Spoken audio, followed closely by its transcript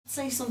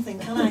say something,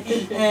 can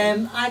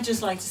I? I'd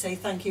just like to say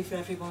thank you for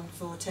everyone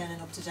for turning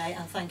up today,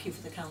 and thank you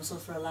for the council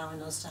for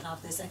allowing us to have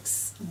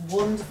this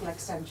wonderful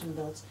extension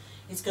built.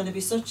 It's going to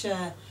be such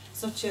a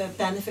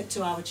benefit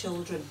to our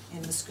children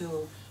in the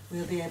school.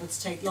 We'll be able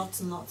to take lots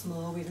and lots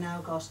more. We've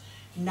now got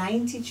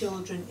 90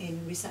 children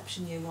in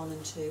reception year 1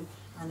 and 2,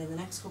 and in the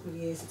next couple of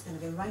years it's going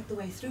to go right the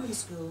way through the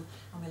school,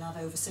 and we'll have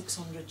over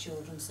 600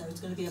 children. So it's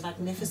going to be a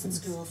magnificent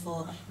school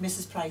for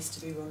Mrs Price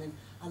to be running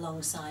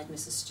alongside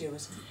Mrs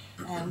Stewart.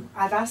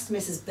 I've asked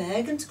Mrs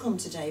Bergen to come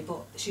today,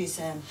 but she's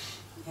her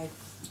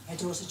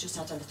daughter's just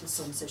had a little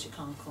son, so she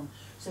can't come.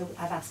 So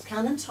I've asked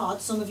Canon Todd.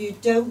 Some of you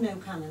don't know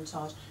Canon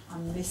Todd,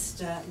 and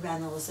Mr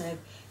Reynolds,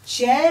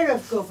 Chair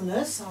of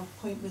Governors, I'll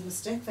point with my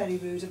stick, very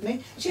rude of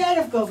me, Chair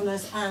of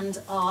Governors and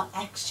our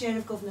ex-Chair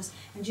of Governors.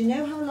 And do you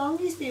know how long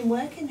he's been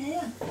working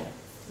here?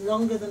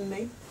 Longer than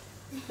me.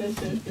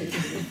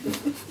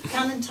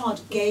 Canon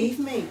Todd gave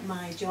me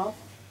my job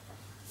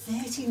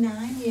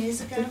 39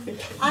 years ago.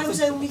 I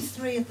was only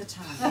 3 at the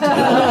time.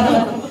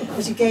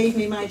 But he gave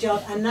me my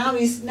job, and now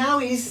he's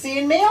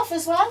seeing me off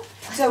as well.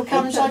 So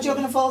Canon Todd, you're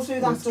going to fall through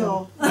that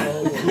door.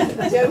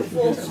 Don't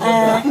fall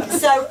through.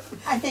 So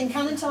I think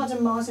Canon Todd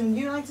and Martin,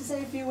 would you like to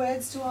say a few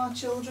words to our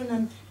children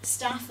and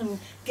staff and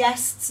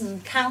guests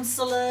and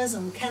councillors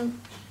and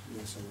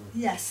Yes, I will.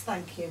 Yes,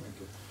 thank you.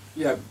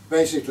 Yeah,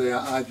 basically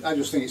I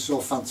just think it's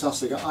so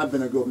fantastic. I've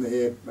been a governor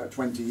here about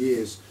 20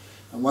 years.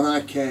 And when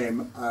I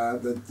came,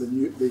 the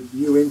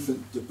new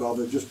infant depot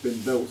had just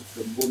been built,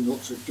 the one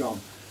nuts had gone.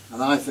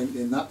 And I think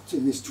in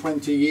this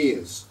 20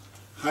 years,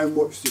 how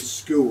much this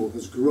school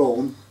has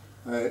grown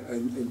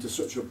into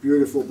such a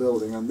beautiful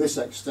building, and this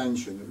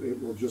extension,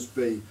 it will just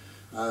be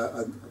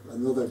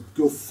another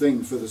good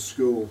thing for the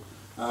school,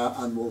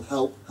 and will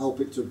help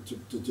it to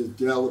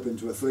develop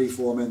into a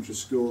 3-form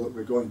school that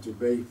we're going to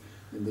be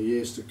in the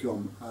years to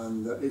come.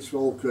 And it's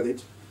all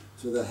credit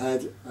to the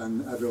head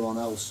and everyone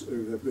else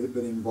who have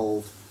been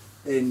involved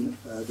in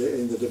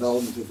the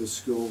development of this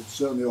school,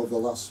 certainly over the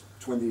last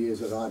 20 years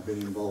that I've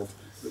been involved,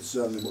 but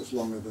certainly much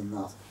longer than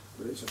that.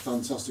 But it's a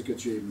fantastic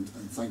achievement,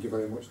 and thank you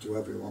very much to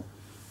everyone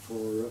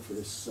for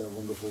this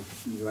wonderful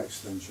new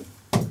extension.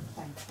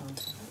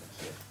 Thanks,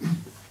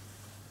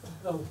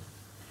 Oh,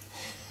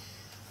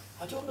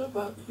 I don't know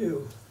about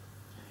you,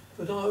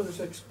 but I was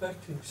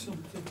expecting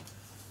something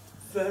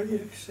very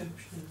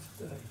exceptional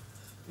today,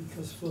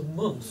 because for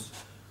months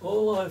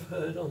all I've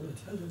heard on the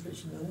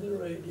television and the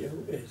radio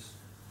is,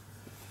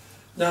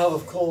 now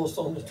of course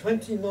on the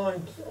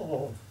 29th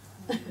of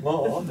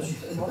March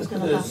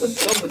there's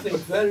something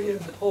very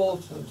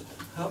important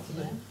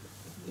happening,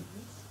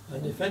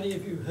 and if any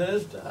of you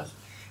heard that,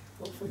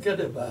 don't forget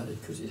about it,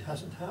 because it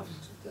hasn't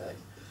happened today.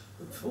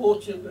 But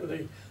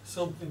fortunately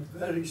something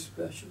very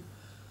special,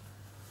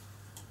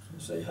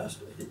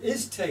 it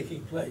is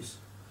taking place,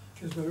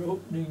 because we're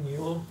opening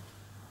your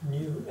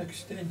new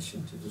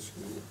extension to the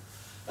school.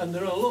 And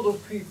there are a lot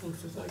of people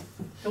to thank.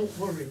 Don't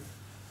worry,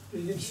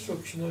 the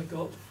instruction I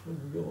got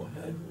from your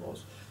head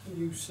was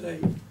you say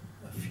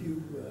a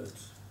few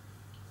words,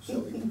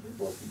 so it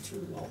won't be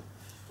too long.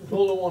 But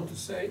all I want to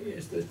say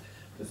is that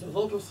there's a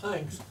lot of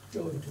thanks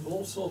going to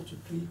all sorts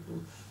of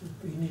people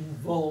who've been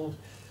involved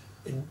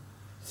in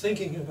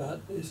thinking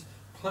about this,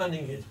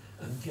 planning it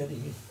and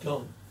getting it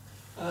done.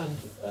 And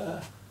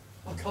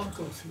I can't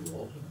go through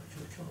all of them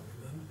because I can't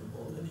remember them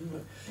all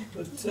anyway.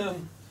 But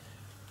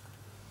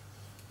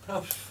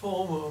perhaps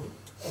former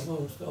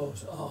amongst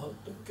those are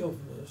the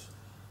governors,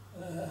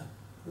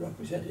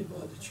 represented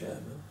by the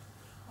chairman,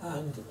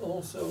 and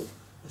also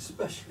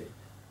especially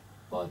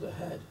by the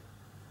head.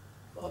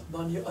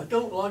 I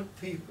don't like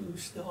people who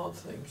start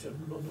things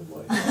and run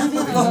away.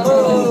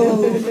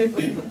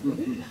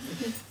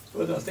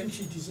 But I think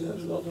she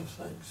deserves a lot of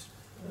thanks.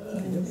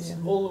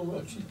 All the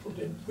work she's put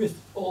in with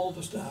all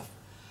the staff.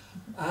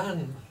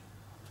 And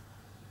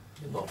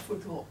you're not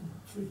forgotten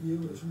for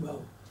you as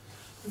well.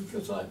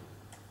 Because I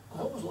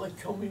always like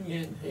coming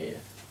in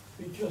here,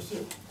 because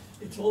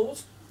it's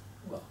always,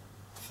 well,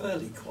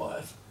 fairly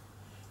quiet.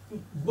 But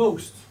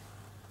most,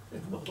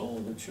 if not all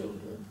the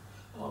children,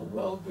 are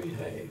well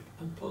behaved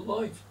and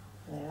polite.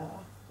 They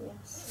are,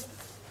 yes.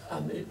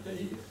 And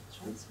the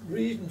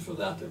reason for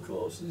that, of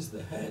course, is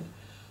the head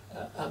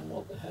and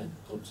what the head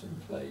puts in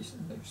place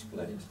and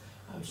explains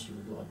how she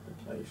would like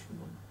the place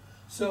run.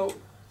 So,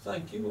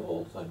 thank you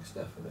all, thanks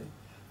Stephanie,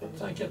 and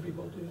thank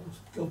everybody else,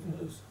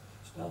 governors,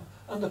 staff,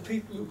 and the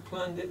people who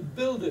planned it,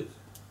 built it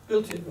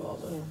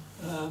rather.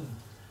 Yeah.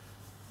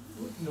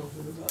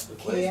 Nothing about the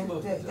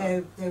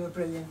place. They were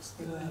brilliant.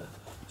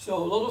 So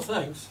a lot of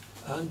thanks,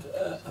 and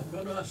I'm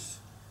going to ask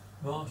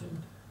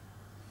Martin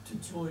to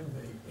join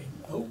me in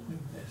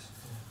opening this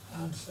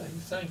and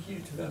saying thank you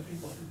to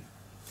everybody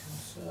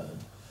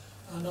concerned.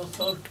 And I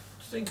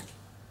think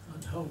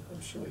and hope,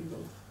 I'm sure you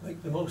will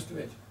make the most of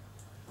it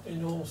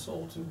in all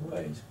sorts of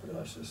ways, but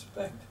I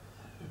suspect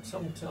that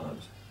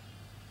sometimes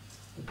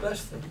the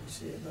best thing you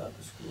see about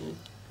the school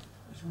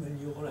is when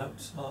you're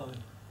outside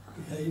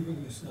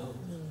behaving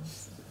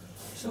yourselves.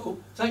 So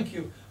thank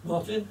you,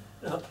 Martin.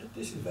 Now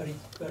this is very,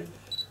 very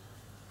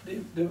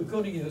they were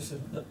going to give us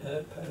a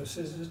pair of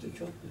scissors to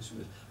cut this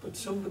with, but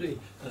somebody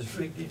has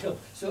rigged it up.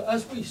 So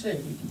as we say,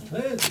 we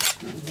declare the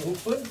school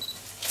open.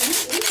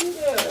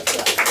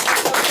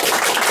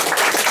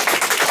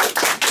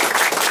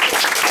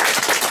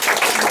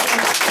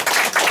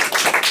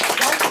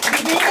 Have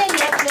you been in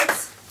yet, kids?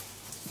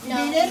 You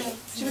been in?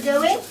 Should we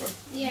go in?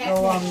 Yeah.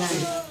 Go on then.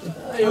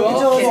 There you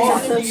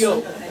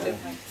are.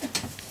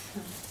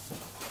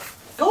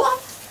 Go on.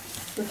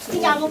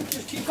 Skedaddle.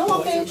 Come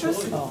on,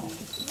 Beatrice.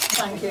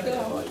 Thank you.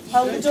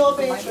 Hold the door,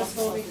 Beatrice,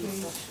 for me,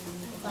 please.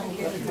 Thank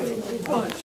you.